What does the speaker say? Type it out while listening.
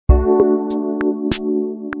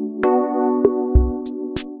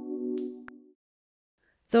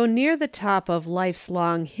Though near the top of life's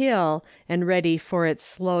long hill, and ready for its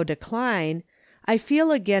slow decline, I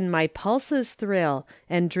feel again my pulses thrill,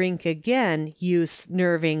 and drink again youth's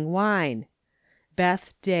nerving wine.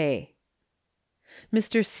 Beth Day.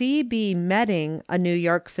 Mr. C. B. Medding, a New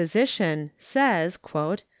York physician, says,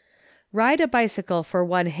 "Ride a bicycle for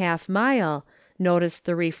 1/2 mile, notice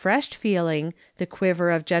the refreshed feeling, the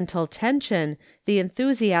quiver of gentle tension, the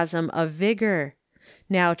enthusiasm of vigor.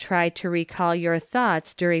 Now try to recall your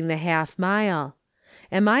thoughts during the 1/2 mile.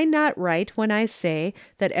 Am I not right when I say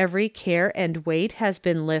that every care and weight has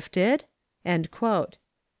been lifted?"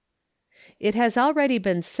 It has already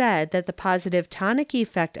been said that the positive tonic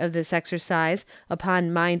effect of this exercise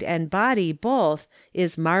upon mind and body both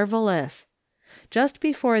is marvelous. Just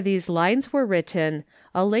before these lines were written,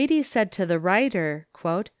 a lady said to the writer,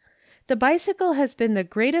 "The bicycle has been the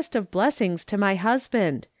greatest of blessings to my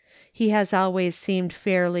husband. He has always seemed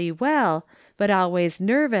fairly well, but always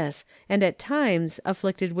nervous, and at times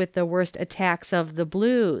afflicted with the worst attacks of the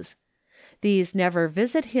blues. These never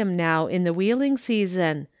visit him now in the wheeling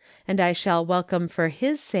season, and I shall welcome for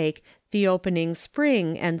his sake the opening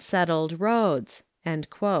spring and settled roads."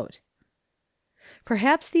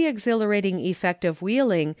 Perhaps the exhilarating effect of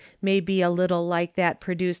wheeling may be a little like that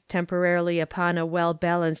produced temporarily upon a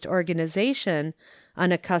well-balanced organization,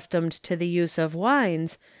 unaccustomed to the use of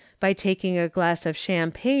wines, by taking a glass of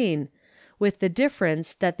champagne, with the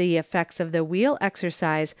difference that the effects of the wheel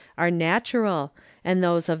exercise are natural and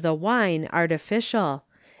those of the wine artificial,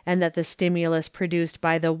 and that the stimulus produced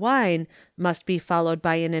by the wine must be followed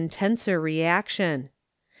by an intenser reaction.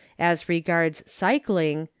 As regards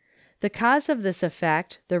cycling, the cause of this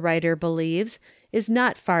effect, the writer believes, is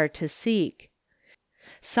not far to seek.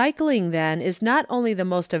 Cycling, then, is not only the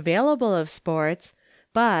most available of sports,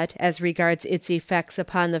 but, as regards its effects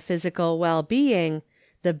upon the physical well-being,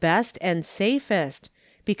 the best and safest,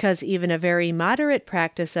 because even a very moderate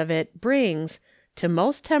practice of it brings, to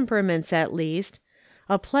most temperaments at least,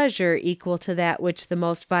 a pleasure equal to that which the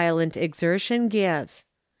most violent exertion gives.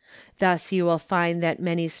 Thus you will find that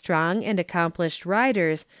many strong and accomplished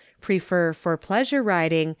riders prefer for pleasure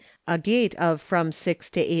riding a gait of from 6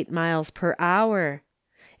 to 8 miles per hour.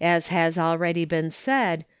 As has already been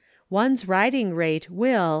said, one's riding rate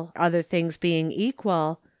will, other things being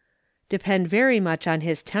equal, depend very much on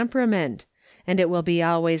his temperament, and it will be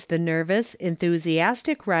always the nervous,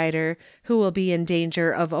 enthusiastic rider who will be in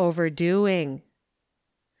danger of overdoing.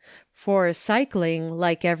 For cycling,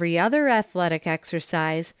 like every other athletic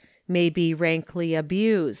exercise, may be rankly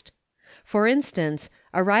abused. For instance,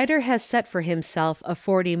 a rider has set for himself a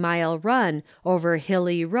 40-mile run over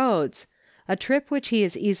hilly roads, a trip which he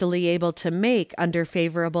is easily able to make under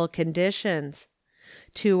favorable conditions.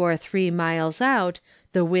 2 or 3 miles out,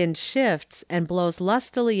 the wind shifts and blows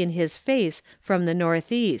lustily in his face from the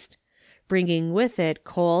northeast, bringing with it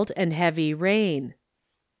cold and heavy rain.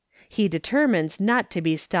 He determines not to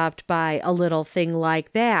be stopped by a little thing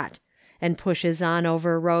like that, and pushes on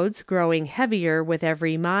over roads growing heavier with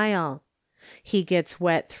every mile. He gets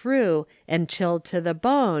wet through and chilled to the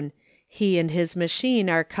bone, he and his machine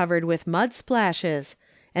are covered with mud splashes,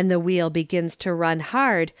 and the wheel begins to run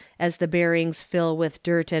hard as the bearings fill with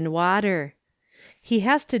dirt and water. He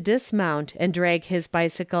has to dismount and drag his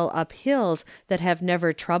bicycle up hills that have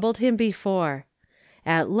never troubled him before.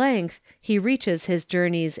 At length he reaches his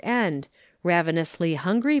journey's end, ravenously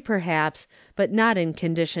hungry perhaps, but not in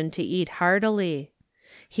condition to eat heartily.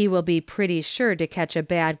 He will be pretty sure to catch a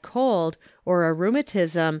bad cold, or a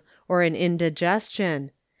rheumatism, or an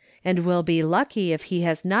indigestion, and will be lucky if he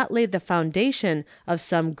has not laid the foundation of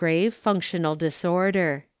some grave functional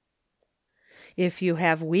disorder. If you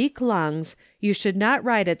have weak lungs, you should not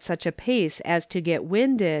ride at such a pace as to get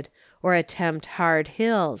winded, or attempt hard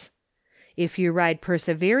hills. If you ride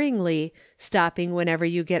perseveringly, stopping whenever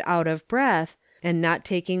you get out of breath, and not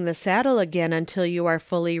taking the saddle again until you are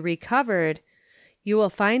fully recovered, you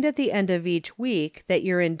will find at the end of each week that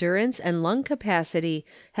your endurance and lung capacity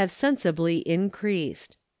have sensibly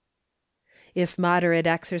increased. If moderate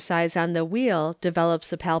exercise on the wheel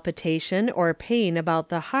develops a palpitation or pain about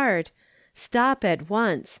the heart, stop at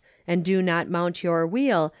once, and do not mount your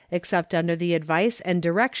wheel except under the advice and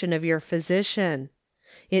direction of your physician.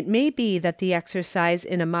 It may be that the exercise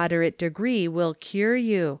in a moderate degree will cure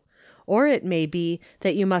you, or it may be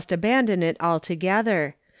that you must abandon it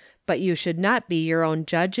altogether, but you should not be your own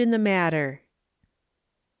judge in the matter.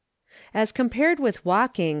 As compared with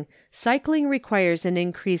walking, cycling requires an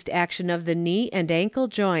increased action of the knee and ankle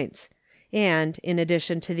joints, and, in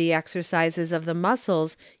addition to the exercises of the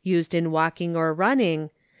muscles used in walking or running,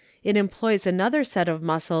 it employs another set of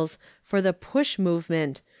muscles for the push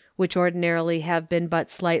movement, which ordinarily have been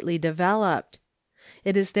but slightly developed.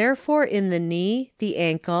 It is therefore in the knee, the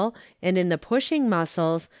ankle, and in the pushing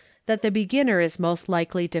muscles that the beginner is most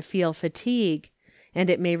likely to feel fatigue,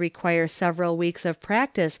 and it may require several weeks of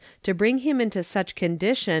practice to bring him into such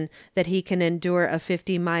condition that he can endure a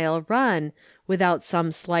 50-mile run without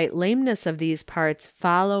some slight lameness of these parts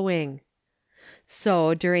following.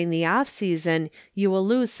 So during the off season you will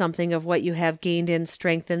lose something of what you have gained in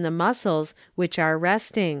strength in the muscles which are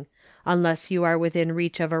resting, unless you are within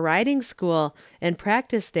reach of a riding school and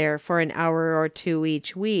practice there for an hour or two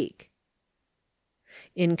each week.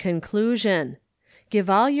 In conclusion, give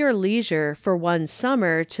all your leisure for one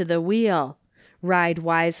summer to the wheel. Ride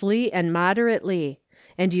wisely and moderately,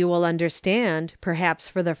 and you will understand, perhaps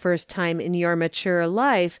for the first time in your mature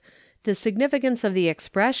life, the significance of the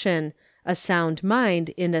expression, a sound mind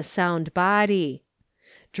in a sound body.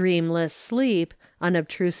 Dreamless sleep,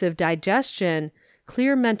 unobtrusive digestion,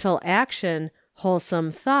 clear mental action,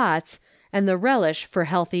 wholesome thoughts, and the relish for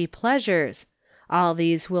healthy pleasures, all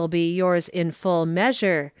these will be yours in full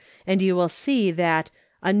measure, and you will see that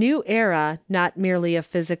a new era, not merely of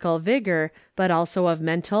physical vigor, but also of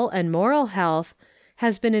mental and moral health,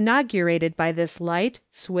 has been inaugurated by this light,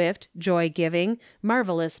 swift, joy-giving,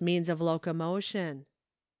 marvelous means of locomotion.